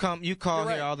Dan, you call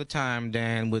here all the time,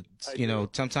 Dan, with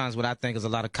sometimes what I think is a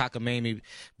lot of cockamamie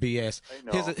BS.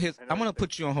 I'm going to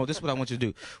put you on hold. This is what I want you to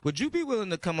do. Would you be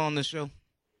willing to come on the show,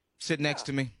 sit next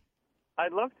to me?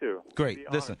 I'd love to.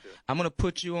 Great. Listen, I'm going to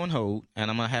put you on hold,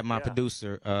 and I'm going to have my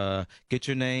producer get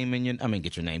your name and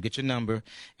get your number,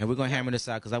 and we're going to hammer this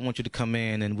out because I want you to come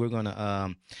in, and we're going to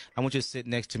I want you to sit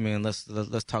next to me, and let's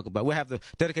talk about. We'll have to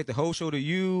dedicate the whole show to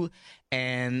you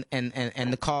and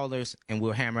the callers, and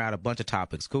we'll hammer out a bunch of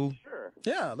topics. Cool? Sure.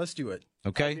 Yeah, let's do it.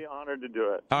 Okay. I'd be honored to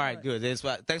do it. All right, good.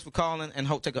 Thanks for calling, and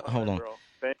hold on. Bro.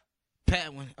 Pat,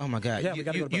 oh my God, yeah,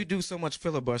 you do so much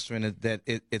filibustering that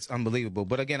it's unbelievable.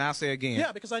 But again, I'll say again.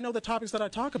 Yeah, because I know the topics that I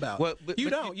talk about. Well, you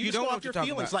don't. You just go off your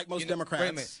feelings like most Democrats. Wait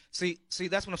a minute. See,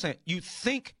 that's what I'm saying. You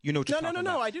think you know what you're talking about.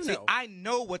 No, I do know. I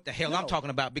know what the hell I'm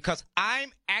talking about because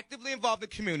I'm actively involved in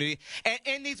the community and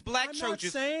in these black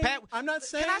churches. I'm not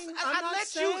saying.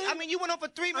 I mean, you went on for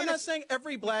 3 minutes. I'm not saying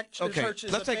every black church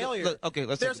is a failure.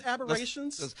 There's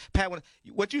aberrations. Pat,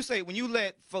 what you say when you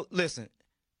listen.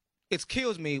 It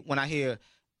kills me when I hear.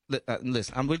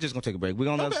 Listen, we're just gonna take a break. We're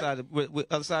on the other side.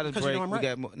 Other side of the break. We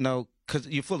got because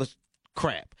you're full of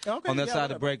crap. Okay, on the other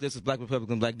side of the break, this is Black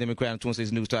Republican, Black Democrat, on Twin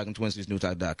Cities News Talk and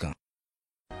TwinCitiesNewsTalk.com.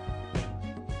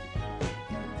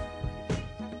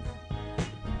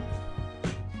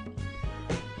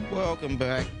 Welcome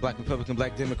back, Black Republican,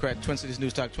 Black Democrat, Twin Cities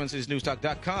News Talk,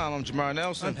 TwinCitiesNewsTalk.com. I'm Jamar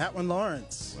Nelson. I'm Patwin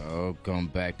Lawrence. Welcome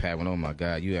back, Patwin. Oh my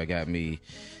God, you got me.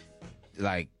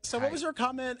 So what was your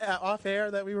comment off air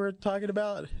that we were talking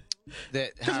about?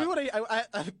 that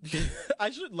Because I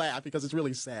should laugh because it's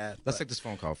really sad. let's take this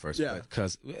phone call first. Yeah.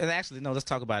 Because and actually, no, let's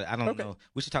talk about it. I don't know.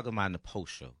 We should talk about it in the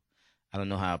post show. I don't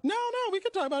know how. No, we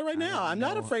can talk about it right now. I'm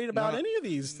not afraid about No. any of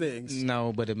these things.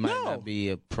 No, but it might No. not be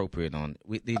appropriate on.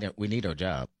 We need our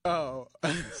job, Oh,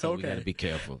 so we got to okay. be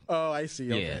careful. Oh, I see.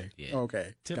 Okay. Yeah.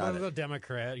 Okay. Tip Got of it. the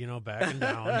Democrat, backing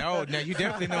down. No, you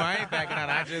definitely know I ain't backing out.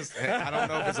 I don't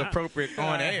know if it's appropriate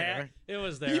on air. It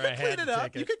was there. You I can clean had it to up.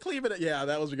 take You it. can clean it up. Yeah,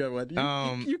 that was a good one.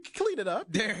 You can clean it up.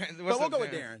 Darren, But what's we'll up, go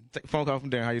with Darren. Phone call from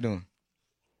Darren. How you doing?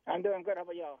 I'm doing good. How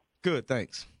about y'all? Good,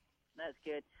 thanks. That's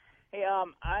good. Hey,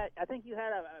 I think you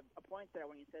had a point there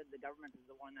when you said the government is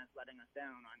the one that's letting us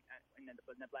down in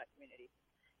the black community,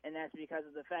 and that's because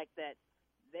of the fact that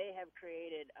they have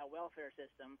created a welfare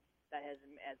system that has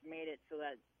made it so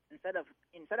that instead of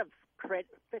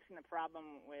fixing the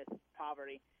problem with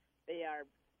poverty, they are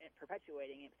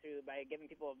perpetuating it by giving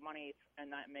people money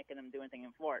and not making them do anything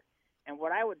for it. And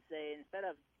what I would say, instead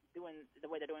of doing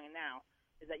the way they're doing it now,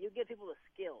 is that you give people the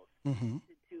skills to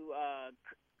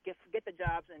get the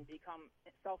jobs and become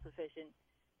self-sufficient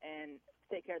and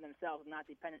take care of themselves, not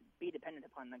be dependent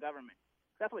upon the government.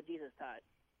 That's what Jesus taught.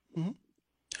 Mm-hmm.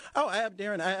 Oh,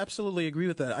 Darren, I absolutely agree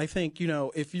with that. I think,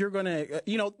 if you're going to,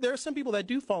 there are some people that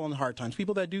do fall on hard times,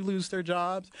 people that do lose their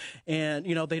jobs and,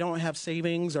 they don't have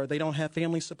savings or they don't have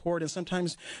family support. And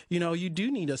sometimes, you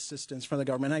do need assistance from the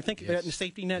government. I think that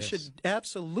safety net should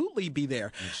absolutely be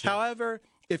there. However,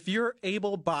 if you're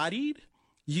able-bodied,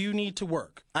 you need to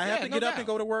work. I have to get up and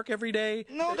go to work every day.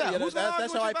 No doubt.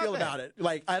 That's how I feel about it.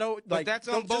 Like, I don't But that's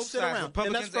on don't both just sit sides. around.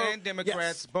 Republicans and Democrats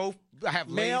yes. both have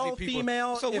Male, lazy people.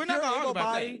 female. So we're if not you're going to argue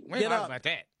about that. able-bodied, We ain't get argue up. about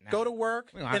that. No. Go to work.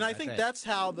 We don't argue And I about think that. that's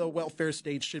how the welfare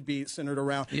state should be centered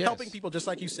around. Yes. Helping people, just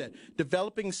like you said,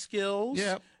 developing skills.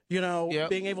 Yep.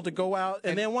 Being able to go out,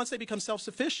 and then once they become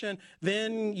self-sufficient,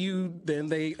 then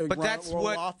they. But that's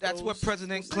what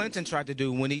President Clinton tried to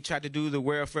do when he tried to do the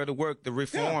welfare to work, the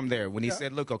reform there. When he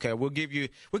said, "Look, okay, we'll give you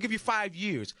 5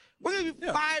 years. We'll give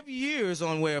you 5 years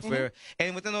on welfare,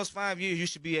 and within those 5 years, you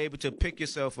should be able to pick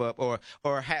yourself up or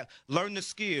learn the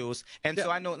skills." And so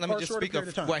I know. Let me just speak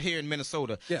of what here in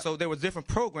Minnesota. Yeah. So there was different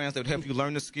programs that would help you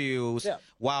learn the skills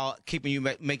while keeping you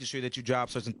making sure that you job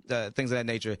search and things of that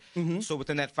nature. So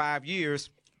within that 5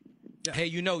 years, hey,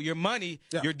 your money,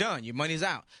 you're done. Your money's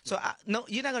out. So no,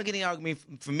 you're not gonna get any argument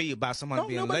from me about someone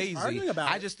being lazy.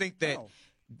 I just think that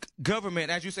government,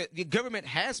 as you said, the government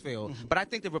has failed. But I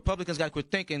think the Republicans got to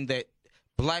quit thinking that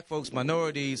black folks,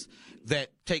 minorities that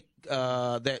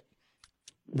that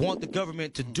want the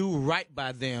government to do right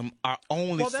by them are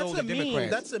only solely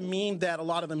Democrats. That's a meme that a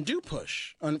lot of them do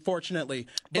push, unfortunately.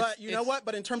 But you know what?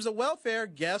 But in terms of welfare,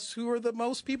 guess who are the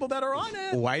most people that are on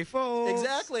it? White folks.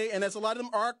 Exactly. And as a lot of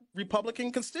them are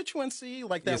Republican constituency,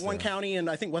 like that one county in,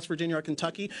 I think, West Virginia or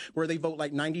Kentucky, where they vote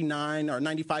like 99 or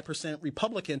 95%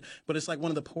 Republican, but it's like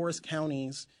one of the poorest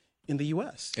counties in the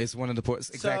U.S. It's one of the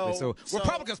poorest. Exactly. So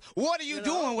Republicans, what are you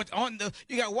doing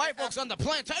you got white folks on the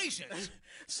plantations?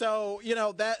 So,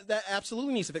 that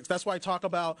absolutely needs to fix. That's why I talk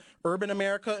about urban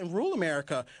America and rural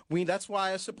America. That's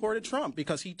why I supported Trump,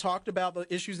 because he talked about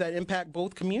the issues that impact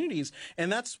both communities.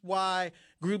 And that's why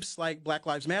groups like Black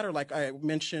Lives Matter, like I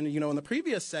mentioned, in the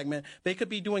previous segment, they could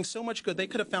be doing so much good. They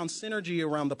could have found synergy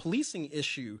around the policing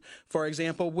issue, for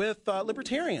example, with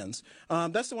libertarians.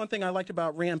 That's the one thing I liked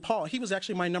about Rand Paul. He was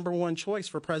actually my number one choice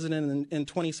for president in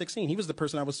 2016. He was the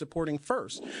person I was supporting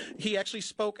first. He actually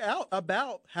spoke out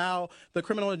about how the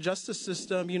criminal justice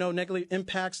system, negatively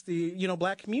impacts the,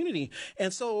 black community.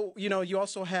 And so, you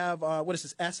also have,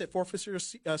 asset forfeiture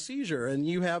seizure, and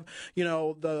you have,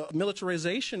 the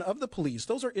militarization of the police.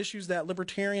 Those are issues that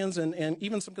libertarians and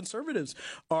even some conservatives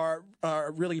are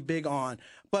really big on.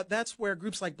 But that's where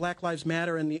groups like Black Lives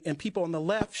Matter and people on the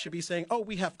left should be saying, oh,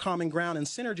 we have common ground and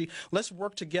synergy. Let's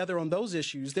work together on those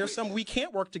issues. There's some we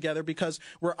can't work together because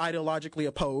we're ideologically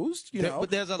opposed, But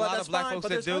there's a lot of black folks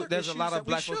that do. There's a lot of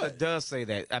black folks that does say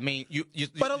that. I mean,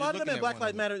 but a lot of them in Black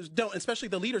Lives Matter don't, especially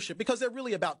the leadership, because they're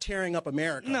really about tearing up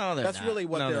America. No, that's not. really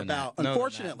what they're about.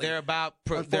 Unfortunately, they're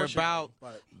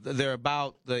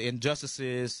about the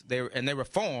injustices. They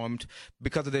reformed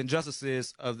because of the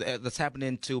injustices that's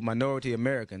happening to minority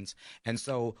Americans, and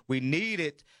so we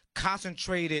needed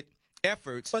concentrated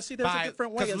efforts. But see, there's a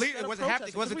different way. Because it wasn't happening.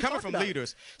 It wasn't coming from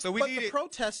leaders. So we needed the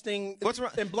protesting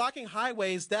and blocking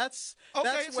highways. That's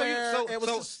okay. where it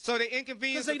was. So they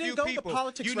inconvenienced a few people. The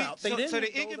politics route. So they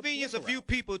inconvenienced a few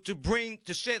people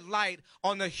to shed light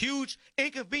on the huge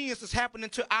inconvenience that's happening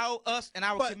to us and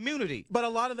our community. But a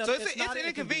lot of them. So it's an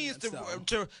inconvenience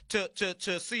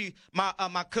to see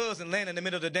my cousin laying in the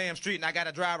middle of the damn street and I got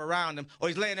to drive around him, or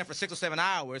he's laying there for 6 or 7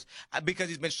 hours because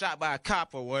he's been shot by a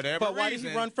cop or whatever. But why did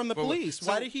he run from the police?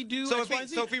 Why did he do so X, Y,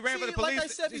 Z? So if he ran for the police, like I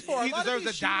said before, he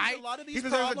deserves to die. He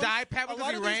deserves to die, Pat,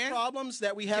 because he ran. A lot of these problems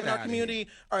that we have in our community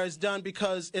is done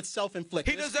because it's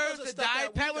self-inflicted. He deserves to die,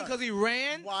 Pat, because he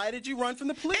ran. Why did you run from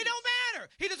the police? It don't matter.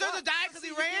 He deserves to die because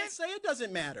he ran. You can't say it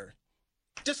doesn't matter.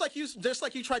 Just like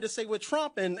you tried to say with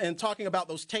Trump and talking about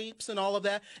those tapes and all of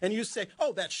that, and you say,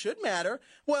 oh, that should matter.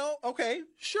 Well, okay,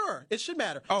 sure, it should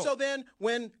matter. Oh. So then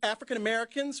when African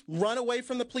Americans run away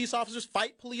from the police officers,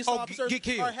 fight police officers,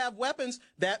 or have weapons,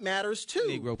 that matters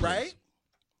too, Negro, right?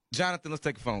 Jonathan, let's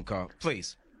take a phone call,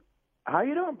 please. How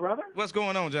you doing, brother? What's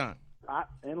going on, John?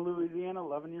 In Louisiana,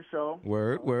 loving your show.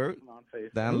 Word. On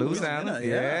Facebook. Down Louisiana,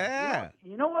 yeah.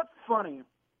 You know what's funny?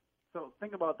 So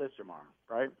think about this, Jamar,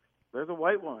 right? There's a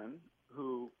white woman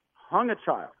who hung a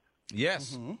child.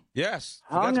 Yes. Mm-hmm. Yes.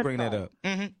 Hung Let's bring that up.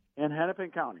 Mm-hmm. In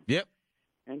Hennepin County. Yep.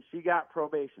 And she got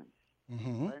probation.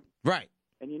 Mm-hmm. Right.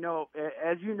 And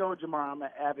as you know, Jamar, I'm an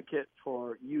advocate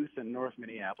for youth in North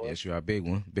Minneapolis. Yes, you are a big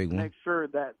one. Make sure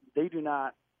that they do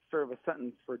not serve a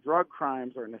sentence for drug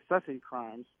crimes or necessity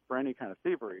crimes for any kind of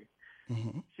thievery.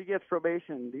 Mm-hmm. She gets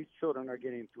probation. These children are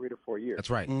getting 3 to 4 years. That's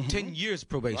right. Mm-hmm. 10 years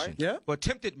probation. Right? Yeah. For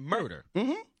attempted murder.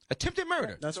 Mm-hmm. Attempted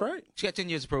murder. That's right. She got 10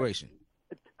 years of probation.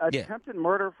 Attempted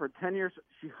murder for 10 years.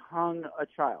 She hung a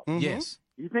child. Mm-hmm. Yes.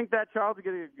 You think that child's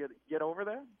going to get over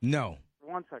that? No.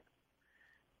 For 1 second.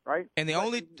 Right? And the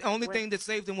only thing that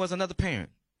saved him was another parent.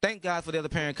 Thank God for the other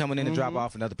parent coming in and drop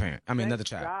off another parent. Another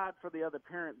child. Thank God for the other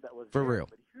parent that was for there. real.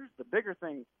 But here's the bigger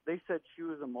thing. They said she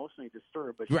was emotionally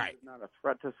disturbed, but she right. was not a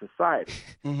threat to society.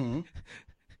 Mm-hmm.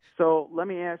 So let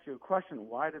me ask you a question.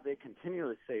 Why do they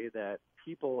continually say that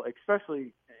people,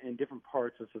 especially in different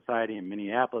parts of society in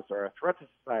Minneapolis, are a threat to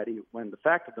society when the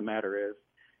fact of the matter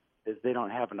is they don't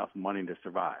have enough money to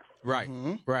survive? Right,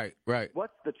 right.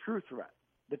 What's the true threat?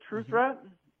 The true threat?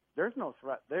 There's no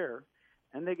threat there,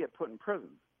 and they get put in prison.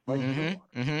 Like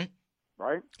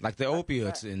right? Like the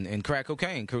opiates and crack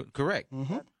cocaine, correct.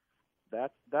 Mm-hmm.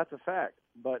 That's a fact.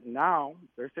 But now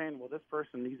they're saying, well, this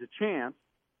person needs a chance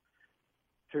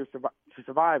to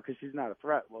survive because she's not a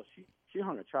threat. Well, she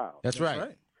hung a child. That's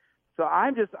right. So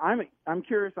I'm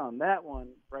curious on that one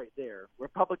right there.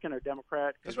 Republican or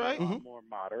Democrat? That's right. More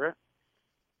moderate.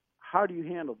 How do you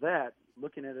handle that?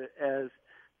 Looking at it as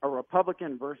a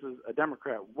Republican versus a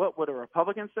Democrat, what would a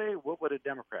Republican say? What would a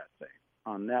Democrat say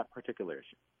on that particular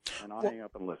issue? And I'll hang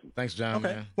up and listen. Thanks, John.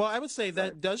 Okay. Man. Well, I would say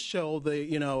that does show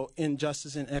the,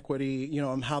 injustice and equity,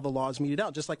 and how the law is meted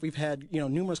out. Just like we've had,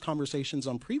 numerous conversations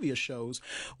on previous shows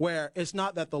where it's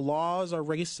not that the laws are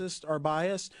racist or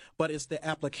biased, but it's the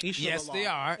application of the law. Yes, they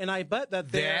are. And I bet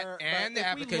that they're... and the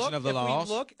application of the laws. If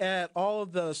we look at all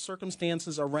of the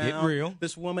circumstances around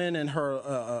this woman and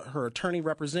her attorney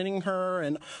representing her,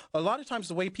 and a lot of times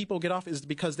the way people get off is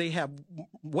because they have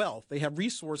wealth, they have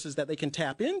resources that they can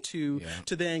tap into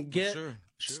to then get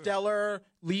stellar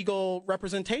legal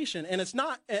representation. And it's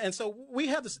not, and so we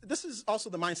have this is also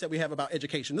the mindset we have about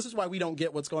education. This is why we don't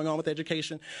get what's going on with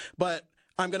education. But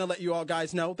I'm going to let you all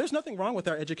guys know there's nothing wrong with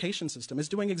our education system. It's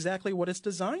doing exactly what it's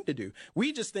designed to do.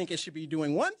 We just think it should be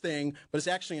doing one thing, but it's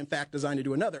actually, in fact, designed to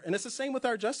do another. And it's the same with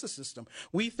our justice system.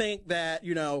 We think that,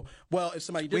 well, if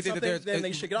somebody did something, then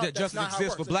they should get off. That justice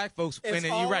exists for black folks. And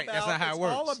you're right. That's not how it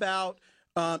works. It's all about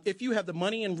if you have the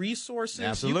money and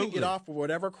resources, you can get off for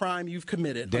whatever crime you've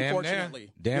committed. Unfortunately,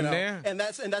 damn near. And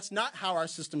that's not how our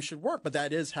system should work, but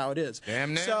that is how it is.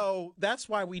 Damn near. So that's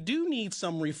why we do need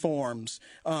some reforms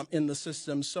in the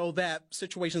system so that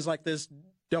situations like this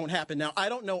don't happen. Now, I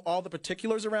don't know all the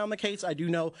particulars around the case. I do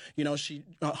know, she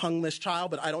hung this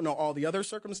child, but I don't know all the other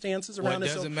circumstances around it.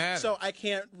 It doesn't matter. So I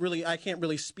can't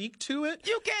really speak to it.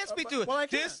 You can't speak to it. Well,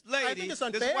 this I think it's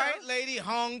unfair. This white lady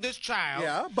hung this child.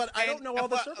 Yeah, but I don't know all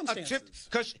the circumstances.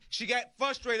 Because she got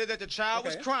frustrated that the child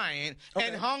was crying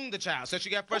and hung the child. So she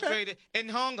got frustrated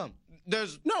and hung him.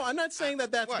 No, I'm not saying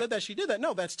that that's What? good that she did that.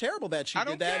 No, that's terrible that she I did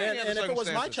don't that. care any And other if it was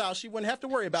my circumstances. child, she wouldn't have to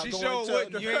worry about She going sure to.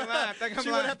 wouldn't. You ain't lying. Think I'm she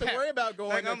lying. wouldn't have to worry about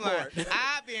going Think to I'm lying. court.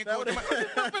 I'd be in That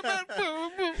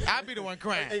court. I'd be the one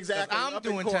crying. 'Cause Exactly. I'm Up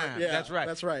in doing court. time. Yeah, That's right.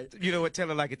 that's right. You know what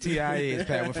Taylor like a TI is,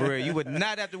 Pat, for real. You would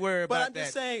not have to worry But about I'm that.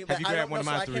 just saying Have that you I grabbed don't one know, of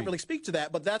so my I three? can't really speak to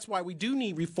that. But that's why we do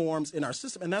need reforms in our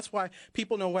system, and that's why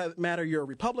people know whether matter you're a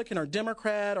Republican or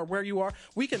Democrat or where you are.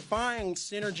 We can find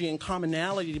synergy and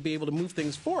commonality to be able to move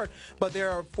things forward. But there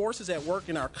are forces at work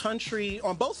in our country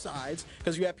on both sides,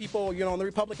 because you have people, on the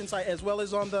Republican side as well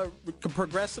as on the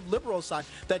progressive liberal side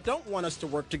that don't want us to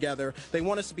work together. They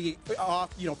want us to be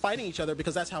off, fighting each other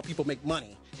because that's how people make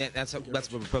money. Yeah, that's what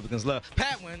Republicans love.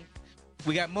 Patwin,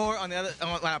 we got more on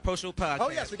our post-show podcast. Oh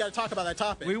yes, we got to talk about that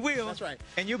topic. We will. That's right.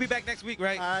 And you'll be back next week,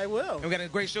 right? I will. And we got a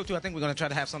great show too. I think we're going to try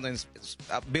to have something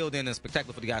built in and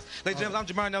spectacular for the guys. Ladies and gentlemen,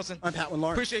 I'm Jamar Nelson. I'm Patwin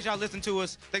Lawrence. Appreciate y'all listening to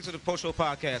us. Thanks for the post-show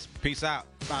podcast. Peace out.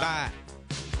 Bye. Bye.